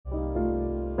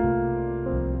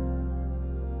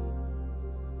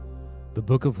The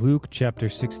Book of Luke, chapter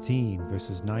 16,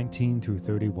 verses 19 through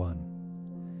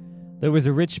 31. There was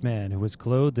a rich man who was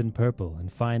clothed in purple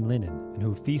and fine linen, and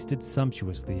who feasted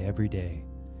sumptuously every day.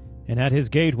 And at his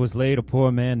gate was laid a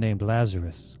poor man named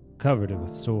Lazarus, covered with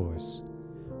sores,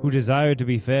 who desired to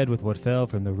be fed with what fell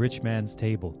from the rich man's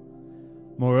table.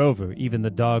 Moreover, even the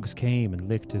dogs came and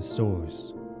licked his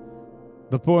sores.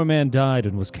 The poor man died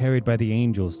and was carried by the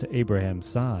angels to Abraham's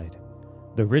side.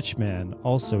 The rich man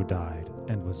also died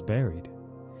and was buried.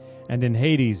 And in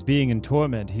Hades, being in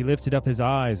torment, he lifted up his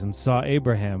eyes and saw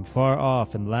Abraham far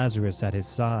off and Lazarus at his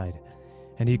side.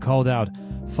 And he called out,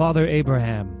 "Father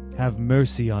Abraham, have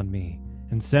mercy on me,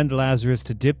 and send Lazarus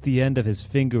to dip the end of his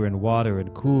finger in water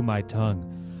and cool my tongue,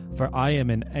 for I am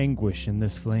in anguish in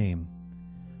this flame."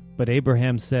 But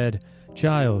Abraham said,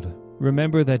 "Child,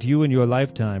 remember that you in your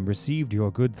lifetime received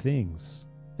your good things,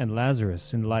 and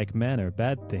Lazarus in like manner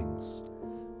bad things.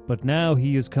 But now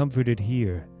he is comforted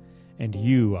here, and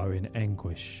you are in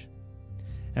anguish.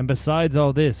 And besides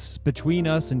all this, between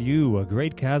us and you a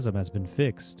great chasm has been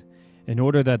fixed, in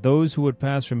order that those who would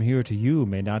pass from here to you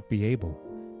may not be able,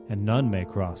 and none may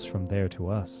cross from there to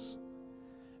us."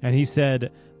 And he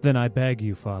said, "Then I beg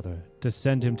you, Father, to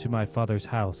send him to my father's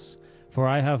house, for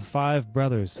I have 5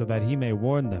 brothers, so that he may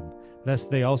warn them, lest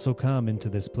they also come into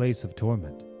this place of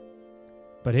torment."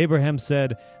 But Abraham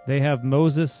said, "They have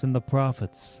Moses and the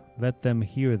prophets, let them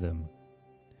hear them."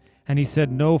 And he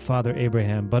said, "No, Father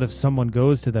Abraham, but if someone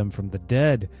goes to them from the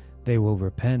dead, they will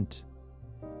repent."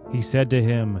 He said to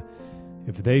him,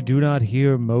 "If they do not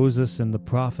hear Moses and the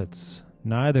prophets,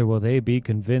 neither will they be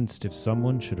convinced if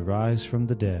someone should rise from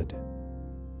the dead."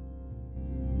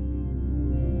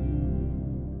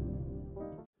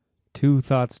 Two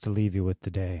thoughts to leave you with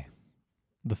today.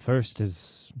 The first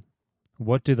is,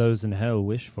 what do those in hell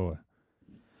wish for?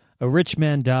 A rich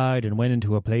man died and went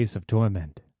into a place of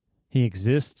torment. He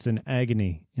exists in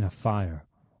agony in a fire,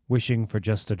 wishing for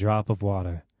just a drop of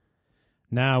water.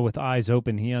 Now, with eyes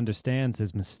open, he understands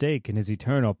his mistake and his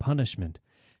eternal punishment,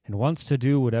 and wants to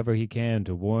do whatever he can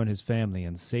to warn his family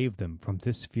and save them from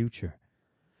this future.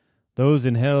 Those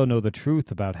in hell know the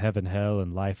truth about heaven, hell,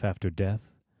 and life after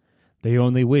death. They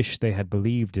only wish they had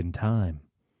believed in time.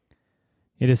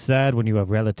 It is sad when you have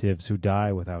relatives who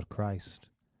die without Christ.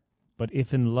 But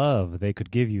if in love they could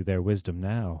give you their wisdom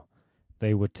now,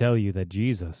 they would tell you that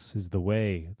Jesus is the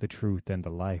way, the truth, and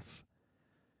the life.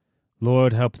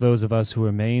 Lord, help those of us who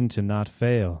remain to not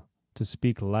fail, to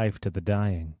speak life to the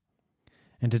dying,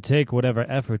 and to take whatever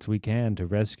efforts we can to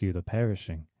rescue the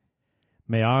perishing.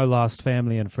 May our lost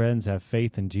family and friends have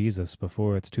faith in Jesus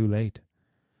before it's too late.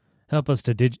 Help us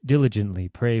to diligently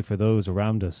pray for those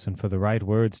around us and for the right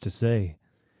words to say.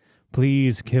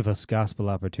 Please give us gospel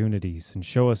opportunities and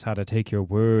show us how to take your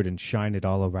word and shine it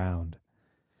all around.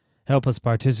 Help us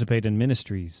participate in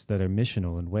ministries that are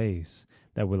missional in ways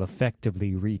that will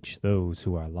effectively reach those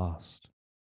who are lost.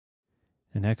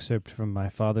 An excerpt from my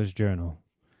father's journal.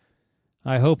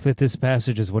 I hope that this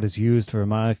passage is what is used for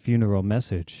my funeral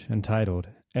message, entitled,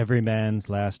 "Every Man's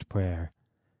Last Prayer."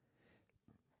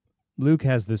 Luke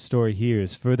has this story here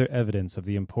as further evidence of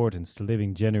the importance to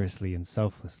living generously and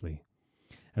selflessly,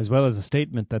 as well as a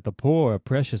statement that the poor are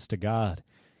precious to God,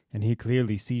 and he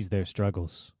clearly sees their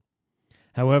struggles.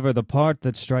 However, the part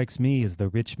that strikes me is the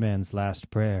rich man's last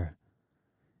prayer.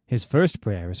 His first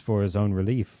prayer is for his own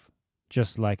relief.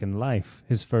 Just like in life,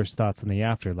 his first thoughts in the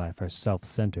afterlife are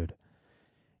self-centered.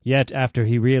 Yet, after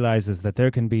he realizes that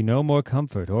there can be no more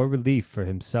comfort or relief for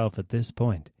himself at this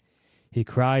point, he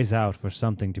cries out for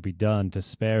something to be done to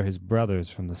spare his brothers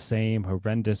from the same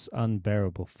horrendous,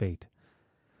 unbearable fate.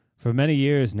 For many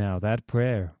years now, that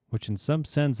prayer, which in some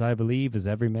sense I believe is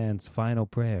every man's final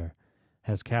prayer,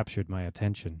 has captured my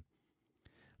attention.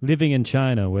 Living in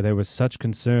China, where there was such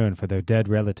concern for their dead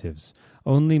relatives,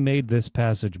 only made this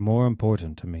passage more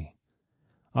important to me.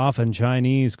 Often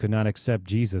Chinese could not accept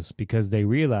Jesus because they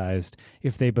realized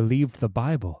if they believed the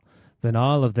Bible, then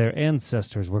all of their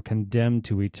ancestors were condemned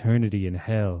to eternity in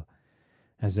hell,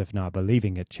 as if not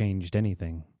believing it changed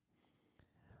anything.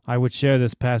 I would share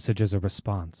this passage as a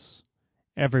response.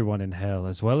 Everyone in hell,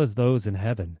 as well as those in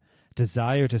heaven,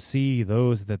 desire to see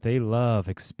those that they love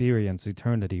experience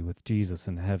eternity with Jesus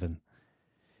in heaven.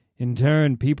 In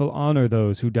turn, people honor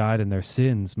those who died in their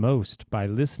sins most by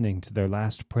listening to their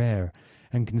last prayer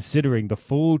and considering the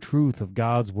full truth of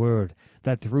God's word,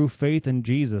 that through faith in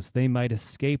Jesus they might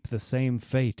escape the same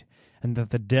fate, and that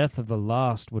the death of the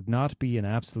lost would not be in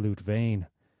absolute vain.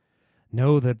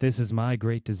 Know that this is my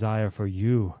great desire for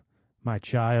you, my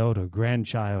child or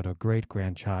grandchild or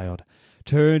great-grandchild.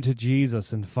 Turn to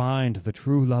Jesus and find the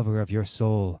true lover of your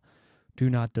soul. Do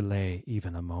not delay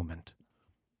even a moment.